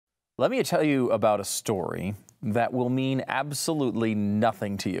Let me tell you about a story that will mean absolutely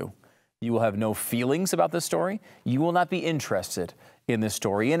nothing to you. You will have no feelings about this story. You will not be interested in this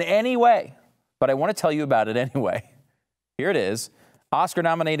story in any way. But I want to tell you about it anyway. Here it is.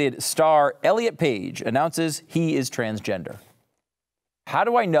 Oscar-nominated star Elliot Page announces he is transgender. How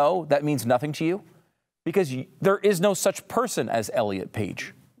do I know that means nothing to you? Because there is no such person as Elliot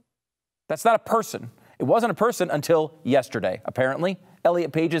Page. That's not a person. It wasn't a person until yesterday. Apparently,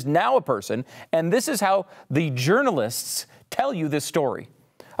 Elliot Page is now a person, and this is how the journalists tell you this story.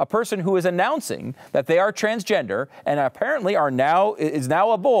 A person who is announcing that they are transgender and apparently is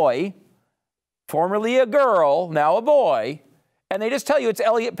now a boy, formerly a girl, now a boy, and they just tell you it's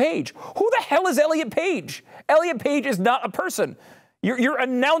Elliot Page. Who the hell is Elliot Page? Elliot Page is not a person. You're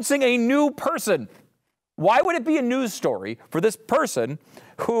announcing a new person. Why would it be a news story for this person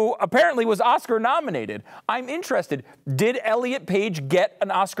who apparently was Oscar nominated? I'm interested. Did Elliot Page get an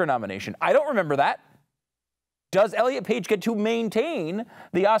Oscar nomination? I don't remember that. Does Elliot Page get to maintain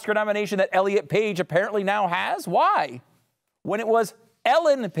the Oscar nomination that Elliot Page apparently now has? Why? When it was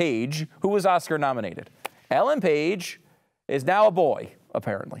Ellen Page who was Oscar nominated. Ellen Page is now a boy,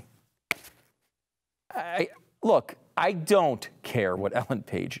 apparently. Look, I don't care what Ellen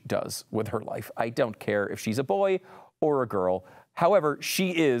Page does with her life. I don't care if she's a boy or a girl. However,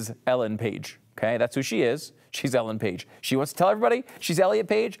 she is Ellen Page, okay? That's who she is. She's Ellen Page. She wants to tell everybody she's Elliot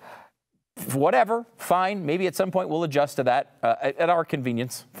Page. Whatever, fine. Maybe at some point we'll adjust to that, at our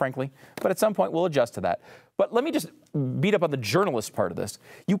convenience, frankly. But at some point we'll adjust to that. But let me just beat up on the journalist part of this.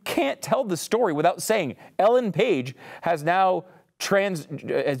 You can't tell the story without saying Ellen Page has now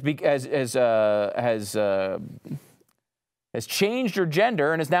has changed her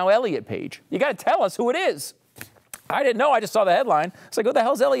gender and is now Elliot Page. You got to tell us who it is. I didn't know. I just saw the headline. It's like, who the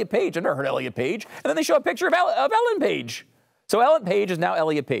hell's Elliot Page? I've never heard Elliot Page. And then they show a picture of Ellen Page. So Ellen Page is now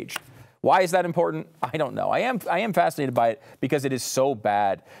Elliot Page. Why is that important? I don't know. I am fascinated by it because it is so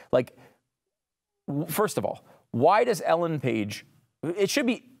bad. Like, first of all, why does Ellen Page? It should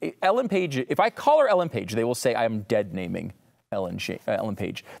be Ellen Page. If I call her Ellen Page, they will say I am dead naming Ellen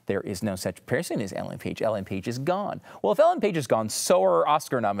Page. There is no such person as Ellen Page. Ellen Page is gone. Well, if Ellen Page is gone, so are her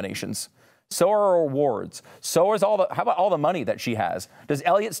Oscar nominations. So are her awards. So is how about all the money that she has? Does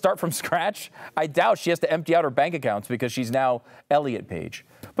Elliot start from scratch? I doubt she has to empty out her bank accounts because she's now Elliot Page.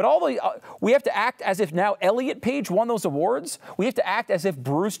 But we have to act as if now Elliot Page won those awards. We have to act as if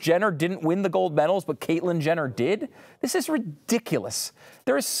Bruce Jenner didn't win the gold medals, but Caitlyn Jenner did. This is ridiculous.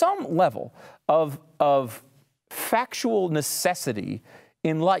 There is some level of factual necessity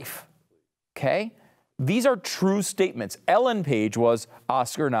in life, okay? These are true statements. Ellen Page was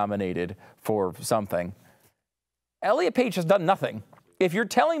Oscar nominated for something. Elliot Page has done nothing. If you're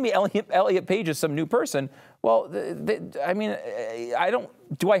telling me Elliot Page is some new person, well, I mean,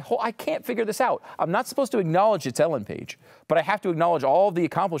 I can't figure this out. I'm not supposed to acknowledge it's Ellen Page, but I have to acknowledge all the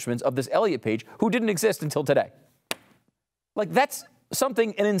accomplishments of this Elliot Page who didn't exist until today. Like, that's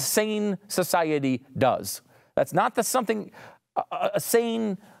something an insane society does. That's not something a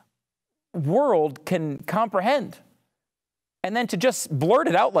sane world can comprehend. And then to just blurt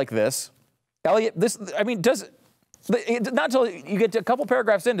it out like this, Elliot, not until you get to a couple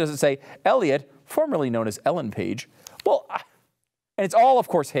paragraphs in does it say, Elliot, formerly known as Ellen Page. Well, and it's all, of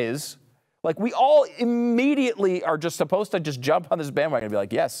course, his. Like, we all immediately are just supposed to just jump on this bandwagon and be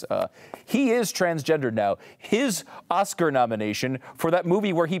like, yes, he is transgender now. His Oscar nomination for that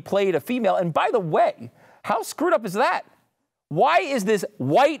movie where he played a female. And by the way, how screwed up is that? Why is this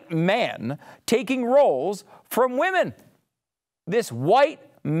white man taking roles from women? This white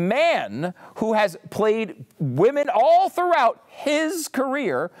man who has played women all throughout his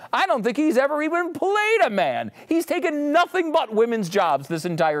career, I don't think he's ever even played a man. He's taken nothing but women's jobs this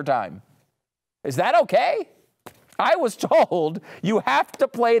entire time. Is that okay? I was told you have to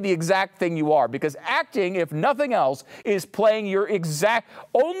play the exact thing you are because acting, if nothing else, is playing your exact...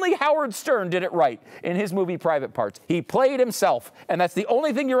 Only Howard Stern did it right in his movie Private Parts. He played himself, and that's the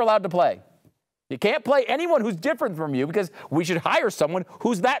only thing you're allowed to play. You can't play anyone who's different from you because we should hire someone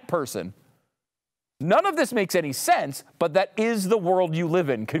who's that person. None of this makes any sense, but that is the world you live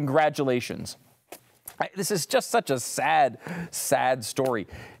in. Congratulations. This is just such a sad, sad story.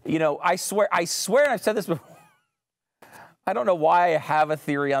 You know, I swear, and I've said this before, I don't know why I have a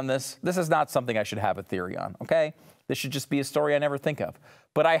theory on this. This is not something I should have a theory on, okay? This should just be a story I never think of.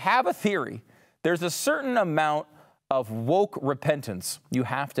 But I have a theory. There's a certain amount of woke repentance you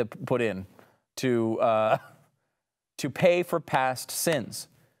have to put in to pay for past sins.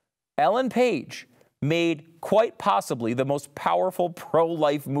 Ellen Page made quite possibly the most powerful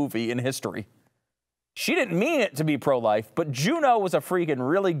pro-life movie in history. She didn't mean it to be pro-life, but Juno was a freaking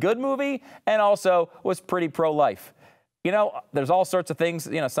really good movie and also was pretty pro-life. You know, there's all sorts of things.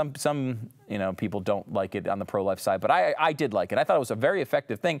 You know, some people don't like it on the pro-life side, but I did like it. I thought it was a very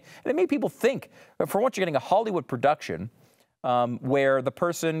effective thing, and it made people think. For once, you're getting a Hollywood production where the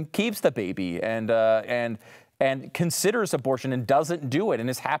person keeps the baby and considers abortion and doesn't do it and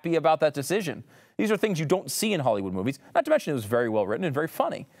is happy about that decision. These are things you don't see in Hollywood movies. Not to mention it was very well written and very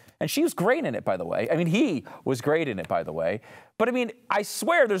funny. And she was great in it, by the way. I mean, he was great in it, by the way. But I mean, I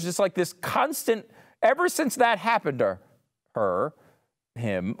swear there's just like this constant, ever since that happened to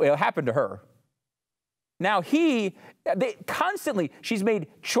it happened to her. Now constantly, she's made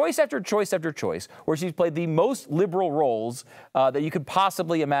choice after choice after choice where she's played the most liberal roles that you could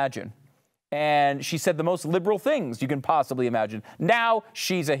possibly imagine. And she said the most liberal things you can possibly imagine. Now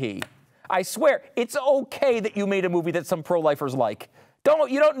she's a he. I swear, it's okay that you made a movie that some pro-lifers like.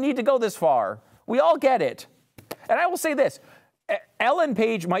 You don't need to go this far. We all get it. And I will say this, Ellen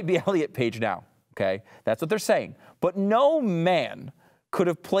Page might be Elliot Page now, okay? That's what they're saying. But no man could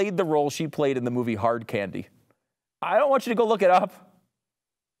have played the role she played in the movie Hard Candy. I don't want you to go look it up,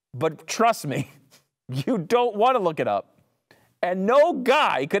 but trust me, you don't want to look it up. And no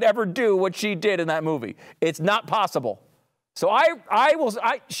guy could ever do what she did in that movie. It's not possible. So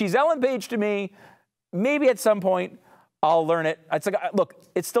she's Ellen Page to me. Maybe at some point I'll learn it. It's like, look,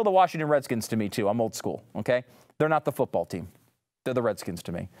 it's still the Washington Redskins to me too. I'm old school, okay? They're not the football team. They're the Redskins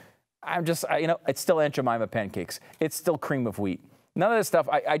to me. It's still Aunt Jemima pancakes. It's still cream of wheat. None of this stuff,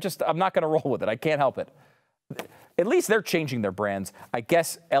 I'm not going to roll with it. I can't help it. At least they're changing their brands. I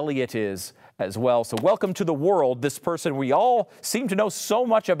guess Elliot is as well. So welcome to the world, this person we all seem to know so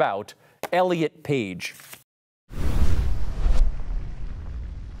much about, Elliot Page.